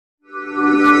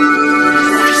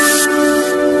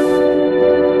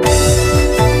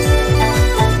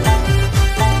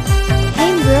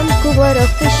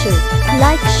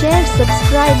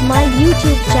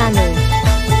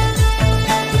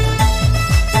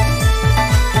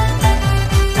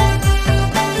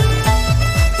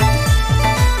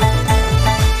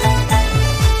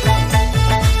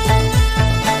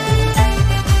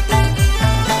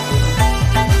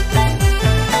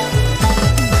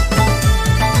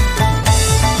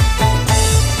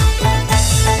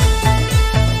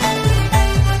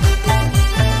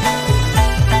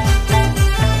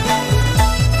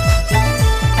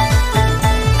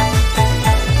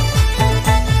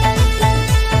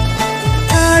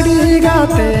गाड़ी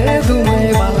गाते दुमे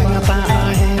बालंगता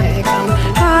है कान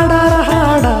हाडार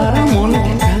हाडार मन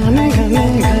घने घने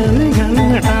घने घने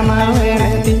टाना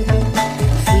वेनेती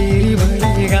सीरी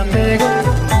भरी गाते गो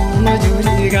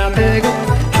मजूरी गाते गो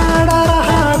हाडार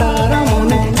हाडार मन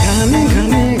घने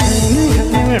घने घने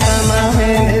घने टाना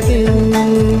वेनेती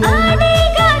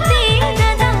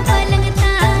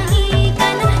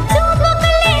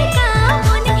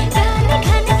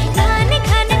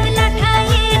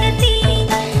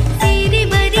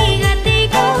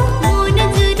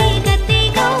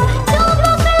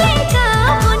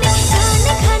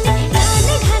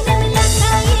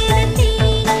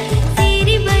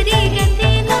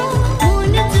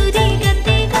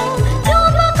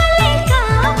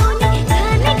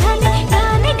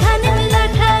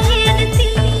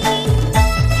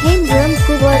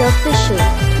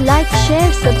Like,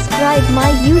 share, subscribe my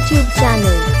YouTube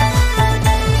channel.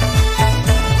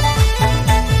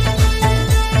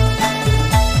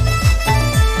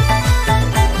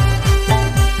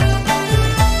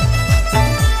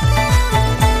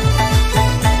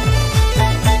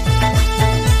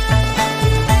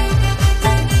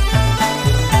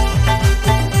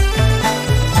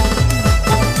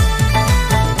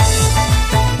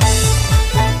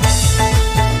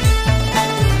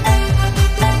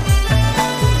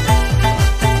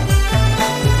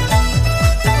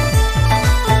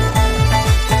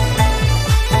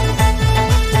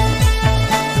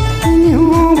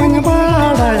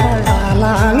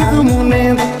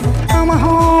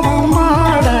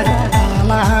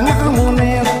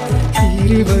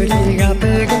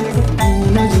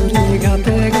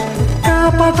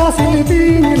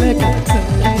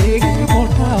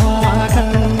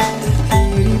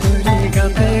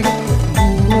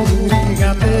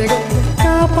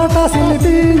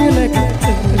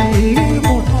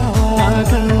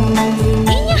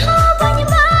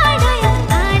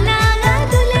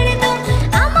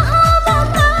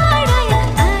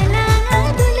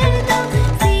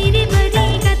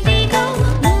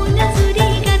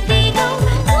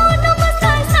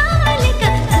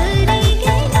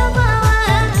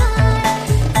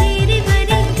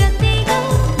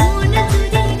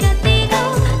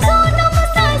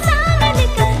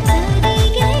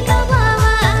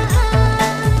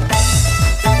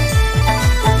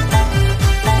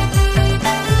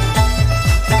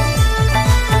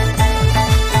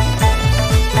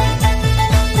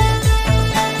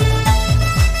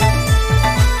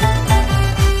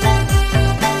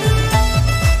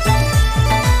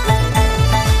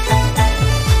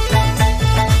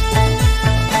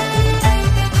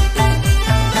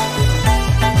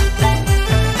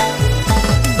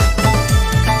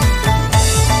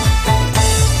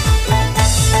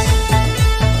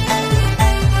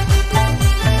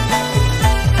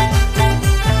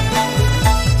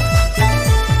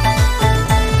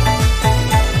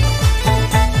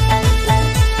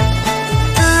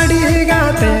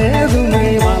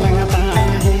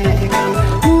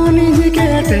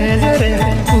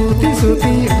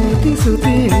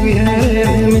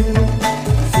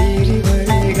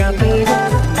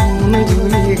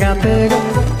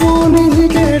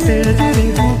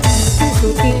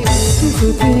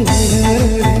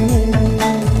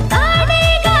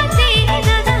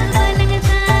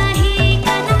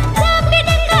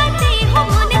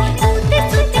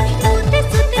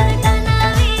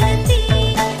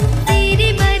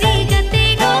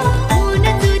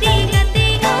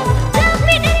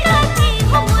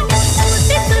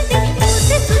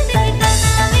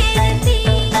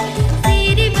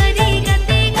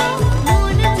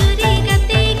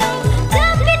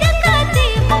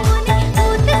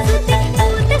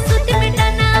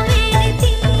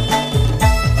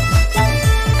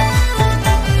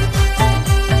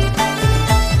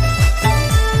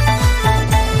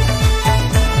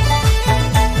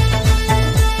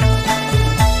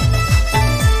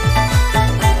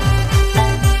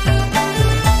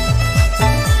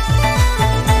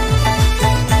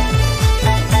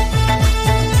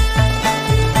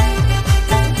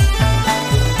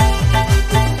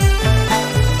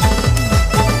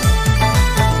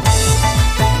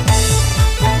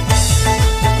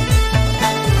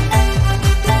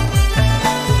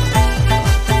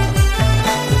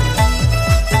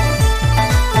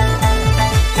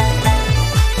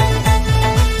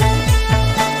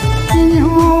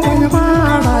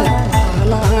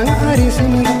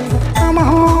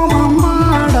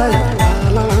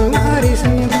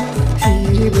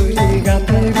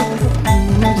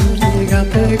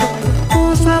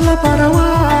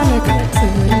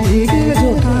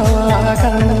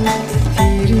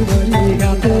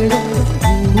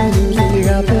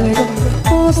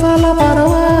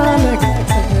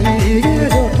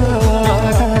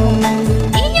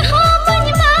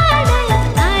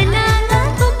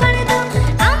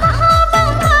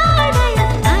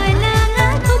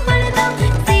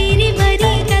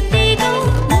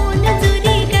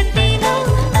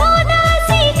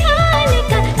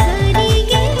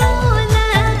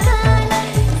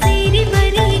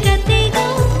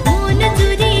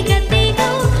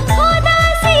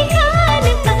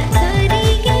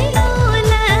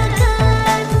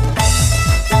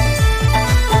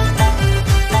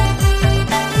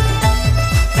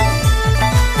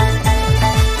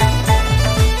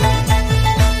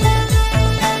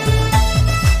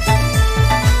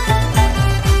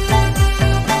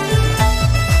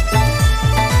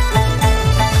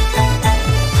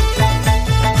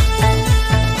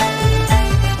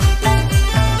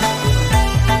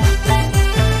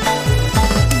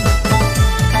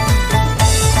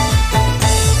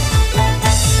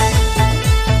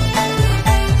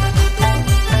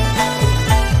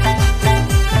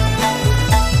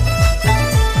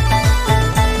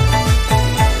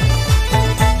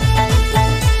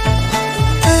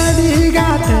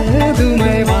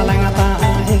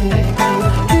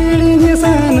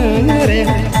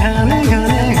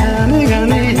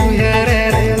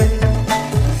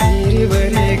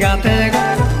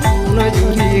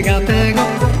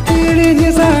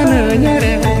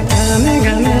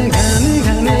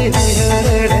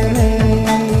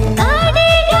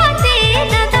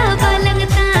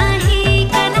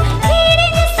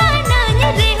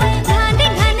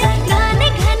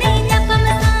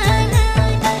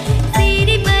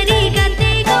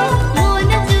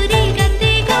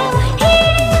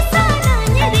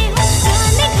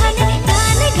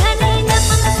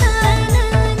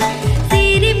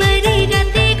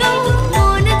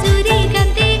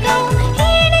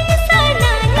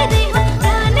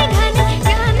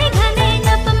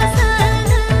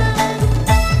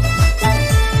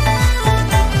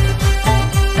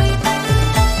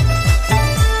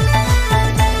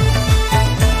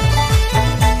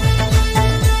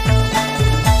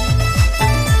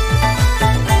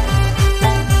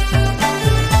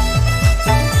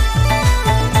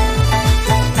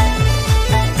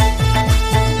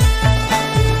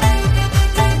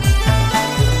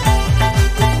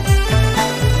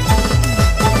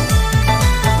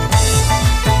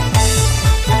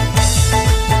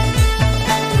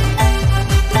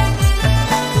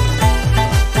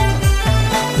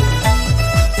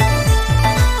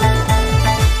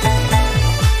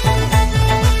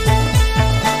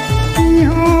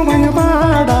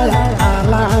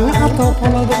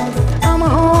 topolado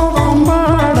amaho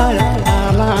bombadaya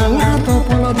alanga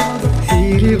topolado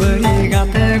siri bari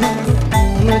gatego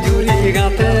no juri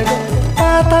gatego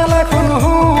patala kono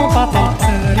pata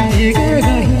sari ge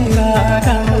gahinga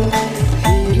kan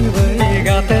siri bari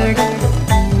gatego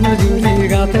no juri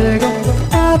gatego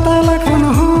patala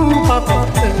kono pata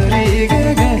sari ge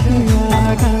gahinga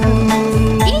kan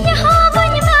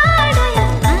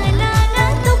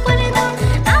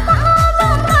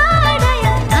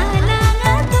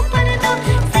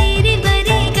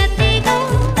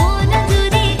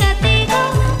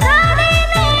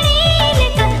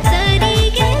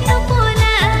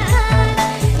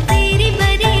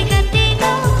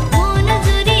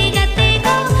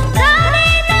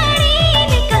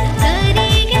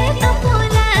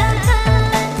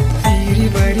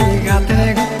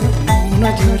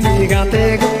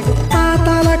gatego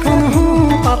patala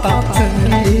kono pata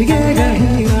sari ge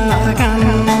gahinga kan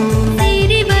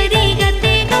siri bari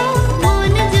gatego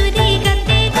mon juri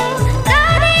gatego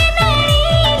tare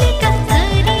narilika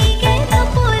sari ge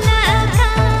topola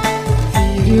kan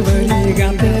siri bari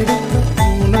gatego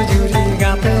mon juri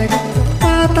gatego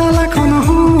patala kono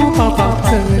pata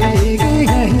sari ge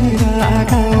gahinga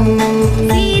kan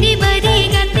siri bari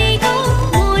gatego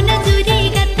mon juri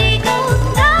gatego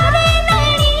tare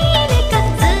narilika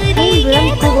sari ge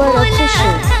Hembram Kuwar topola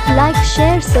official. Like,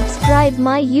 share, subscribe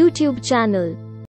my YouTube channel.